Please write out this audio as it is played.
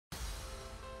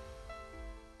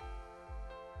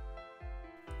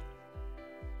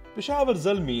Peshawar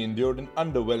Zalmi endured an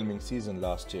underwhelming season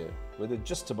last year, where they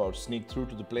just about sneaked through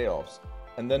to the playoffs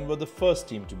and then were the first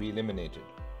team to be eliminated.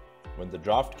 When the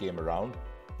draft came around,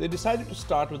 they decided to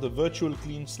start with a virtual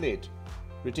clean slate,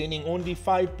 retaining only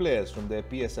 5 players from their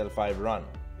PSL 5 run.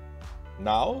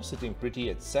 Now, sitting pretty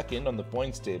at second on the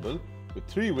points table with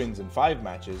 3 wins in 5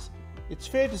 matches, it's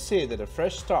fair to say that a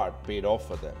fresh start paid off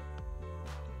for them.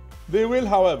 They will,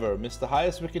 however, miss the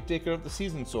highest wicket taker of the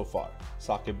season so far,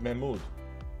 Saqib Mahmood.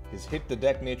 His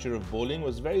hit-the-deck nature of bowling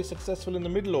was very successful in the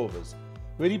middle overs,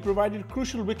 where he provided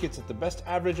crucial wickets at the best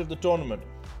average of the tournament,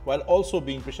 while also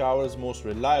being Peshawar's most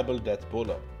reliable death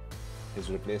bowler. His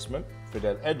replacement,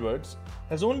 Fidel Edwards,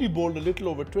 has only bowled a little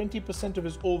over 20% of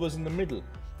his overs in the middle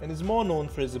and is more known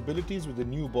for his abilities with the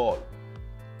new ball.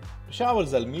 Peshawar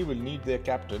Zalmi will need their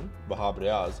captain, Wahab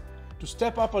Riaz, to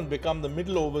step up and become the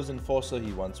middle overs enforcer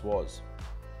he once was.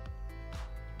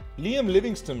 Liam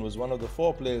Livingstone was one of the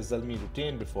 4 players Zalmi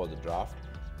retained before the draft,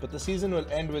 but the season will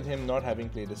end with him not having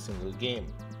played a single game.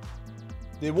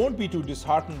 They won't be too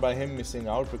disheartened by him missing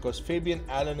out because Fabian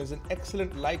Allen is an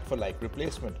excellent like-for-like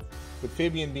replacement, with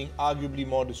Fabian being arguably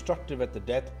more destructive at the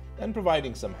death and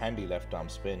providing some handy left-arm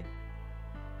spin.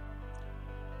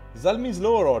 Zalmi's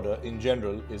lower order in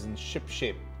general is in ship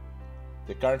shape.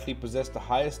 They currently possess the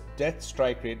highest death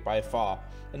strike rate by far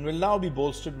and will now be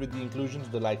bolstered with the inclusions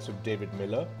of the likes of David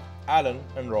Miller, Allen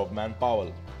and Rovman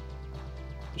Powell.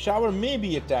 Peshawar may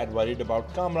be a tad worried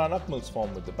about Kamran Akmal's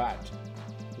form with the bat.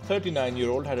 The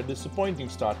 39-year-old had a disappointing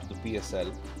start to the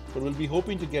PSL, but will be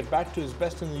hoping to get back to his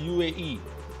best in the UAE,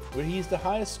 where he is the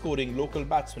highest scoring local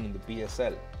batsman in the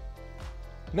PSL.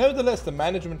 Nevertheless, the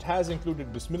management has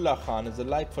included Bismillah Khan as a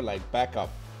like-for-like backup.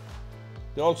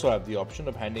 They also have the option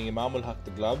of handing Imamul Haq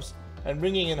the gloves and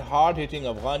bringing in hard-hitting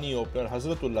Afghani opener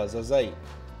Hazratullah Zazai.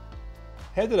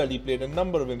 Haider Ali played a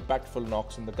number of impactful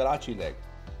knocks in the Karachi leg,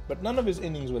 but none of his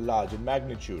innings were large in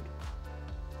magnitude.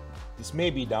 This may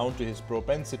be down to his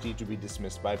propensity to be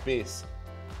dismissed by pace.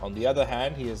 On the other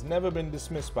hand, he has never been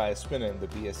dismissed by a spinner in the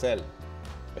PSL.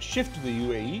 A shift to the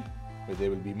UAE, where there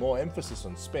will be more emphasis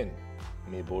on spin,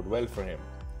 may bode well for him.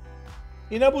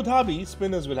 In Abu Dhabi,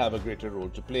 spinners will have a greater role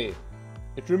to play.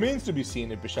 It remains to be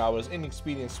seen if Peshawar's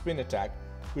inexperienced spin attack,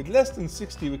 with less than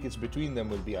 60 wickets between them,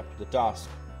 will be up to the task.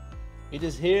 It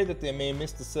is here that they may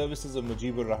miss the services of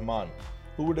Mujibur Rahman,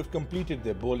 who would have completed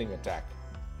their bowling attack.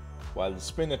 While the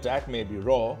spin attack may be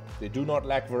raw, they do not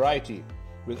lack variety,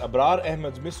 with Abrar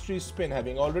Ahmed's mystery spin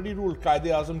having already ruled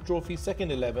Quaid-e-Azam Trophy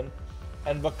second 11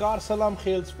 and Waqar Salam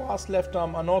Khel's fast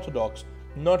left-arm unorthodox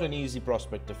not an easy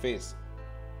prospect to face.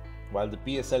 While the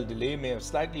PSL delay may have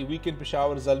slightly weakened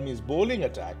Peshawar Zalmi's bowling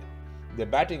attack, their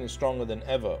batting is stronger than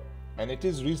ever, and it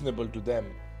is reasonable to them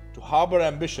to harbour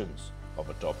ambitions of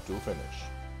a top 2 finish.